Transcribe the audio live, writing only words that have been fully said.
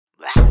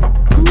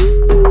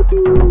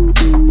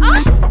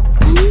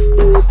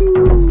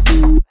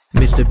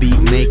Mr.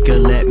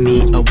 Beatmaker, let me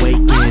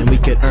awaken. We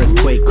could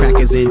earthquake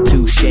crackers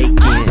into shaking.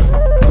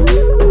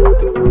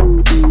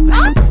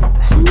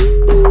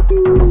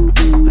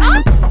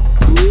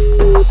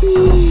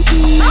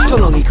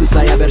 Tolong ikut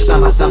saya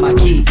bersama-sama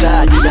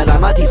kita. Di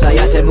dalam hati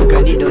saya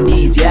temukan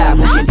Indonesia.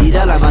 Mungkin di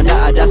dalam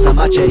anda ada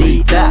sama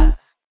cerita.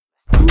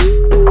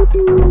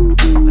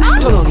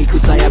 Tolong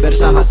ikut saya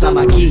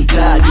bersama-sama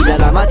kita. Di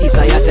dalam hati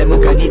saya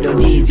temukan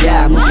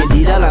Indonesia. Mungkin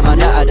di dalam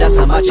anda ada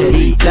sama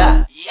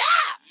cerita.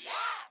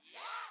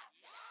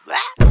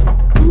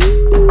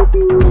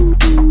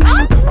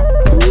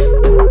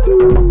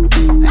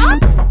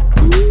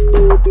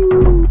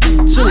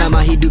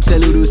 Selama hidup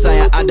seluruh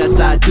saya ada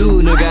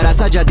satu negara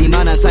saja di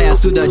mana saya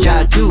sudah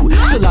jatuh.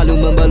 Selalu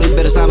membalut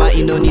bersama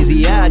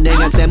Indonesia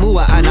dengan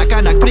semua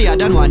anak-anak pria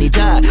dan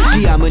wanita.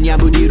 Dia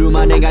menyambut di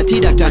rumah dengan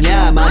tidak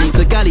tanya. Manis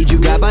sekali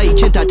juga baik,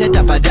 cinta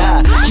tetap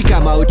ada. Jika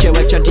mau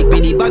cewek cantik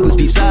bini bagus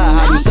bisa.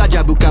 Harus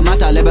saja buka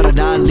mata lebar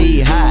dan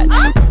lihat.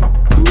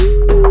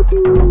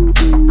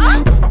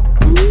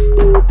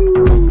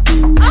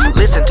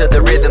 Listen to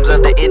the rhythms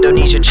of the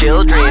Indonesian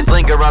children.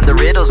 Linger on the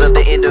riddles of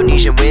the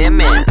Indonesian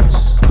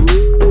women's.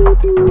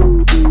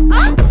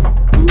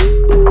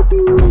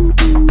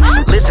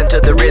 Listen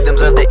to the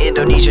rhythms of the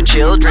Indonesian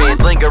children.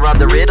 Linger on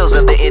the riddles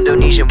of the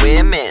Indonesian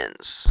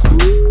women's.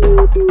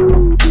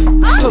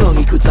 Tolong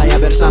ikut saya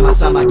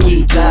bersama-sama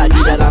kita. Di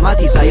dalam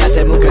hati saya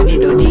temukan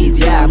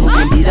Indonesia.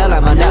 Mungkin di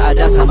dalam anda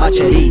ada sama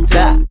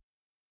cerita.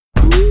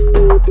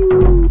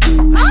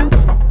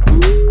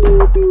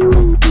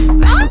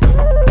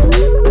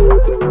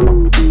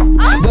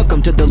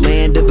 Welcome to the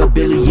land of a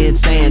billion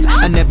sands.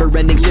 A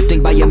never-ending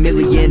sifting by a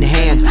million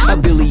hands. A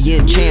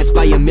billion chants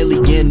by a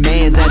million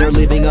mans that are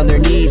living on their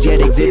knees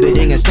yet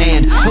exhibiting a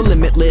stand. A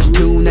limitless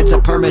tune that's a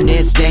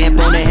permanent stamp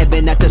on a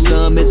heaven that to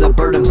some is a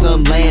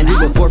burdensome land. Who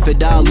will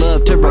forfeit all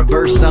love to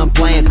reverse some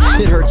plans.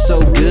 It hurts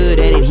so good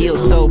and it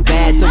heals so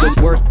bad, so it's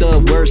worth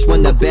the worst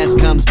when the best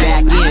comes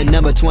back in.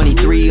 Number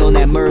 23 on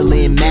that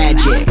Merlin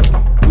magic.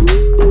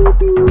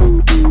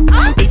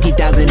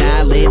 18,000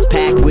 islands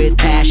packed with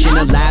passion.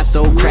 Alive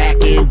so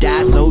cracking,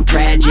 die so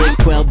tragic.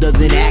 12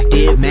 dozen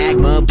active,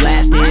 magma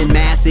blasting.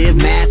 Massive,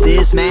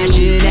 massive,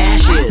 smashing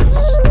ashes.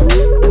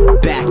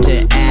 Back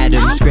to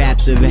Adam,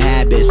 scraps of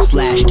habits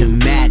slashed to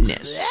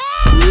madness.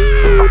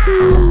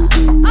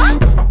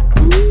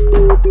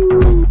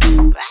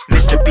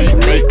 Mr.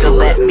 Beatmaker,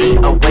 let me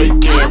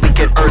awaken. We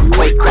could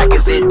earthquake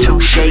crackers into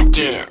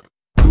shaking.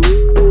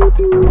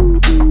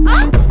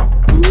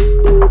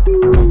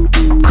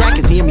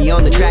 Crackers hear me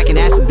on the track and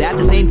ask, is that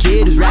the same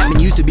kid whose rapping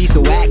used to be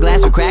so whack?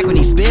 Glass would crack when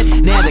he spit?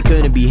 Nah, that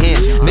couldn't be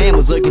him. Man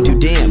was looking too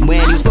dim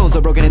when he was flowing so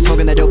broken and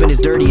smoking that dope in his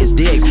dirtiest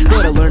digs.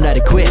 But I learned how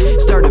to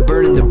quit, started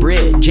burning the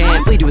bridge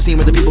and flee to a scene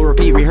where the people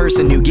repeat,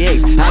 rehearsing new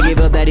gigs. I gave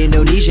up that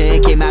Indonesia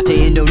and came out to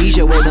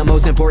Indonesia, where the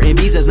most important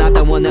visa's not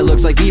the one that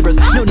looks like zebras.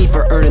 No need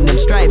for earning them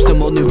stripes to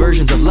mold new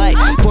versions of life.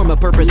 Form a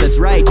purpose that's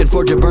right and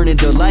forge a burning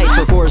delight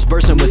for forests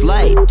bursting with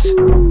light.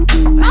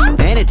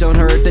 And it don't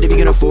hurt that if you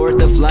can afford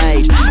the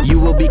flight, you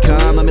will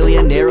become a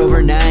millionaire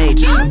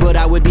overnight. But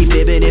I would be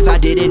fibbing if I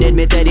didn't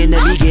admit that in the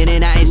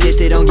beginning I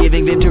insisted on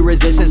giving vim to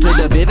resistance to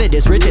the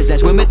vividest riches that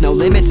swim with no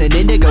limits and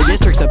indigo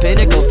districts of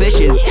pinnacle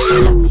fishes.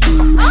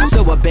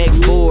 So I beg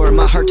for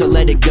my heart to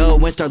let it go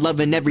and start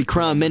loving every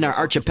crumb in our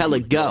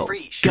archipelago.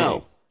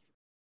 Go.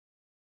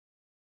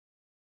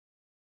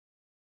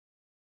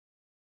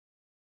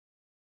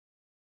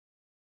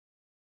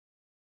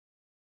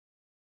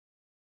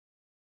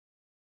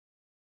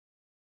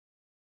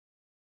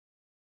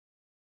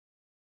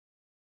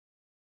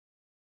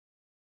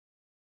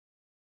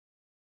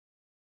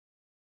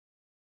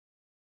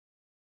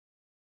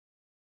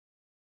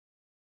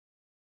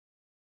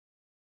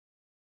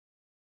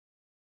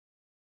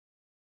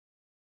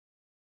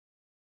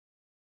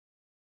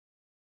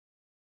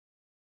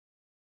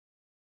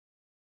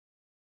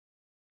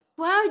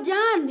 Wow,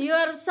 John,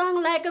 your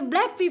song like a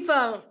black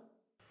people.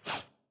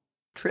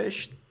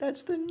 Trish,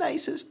 that's the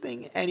nicest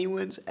thing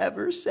anyone's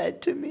ever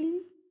said to me.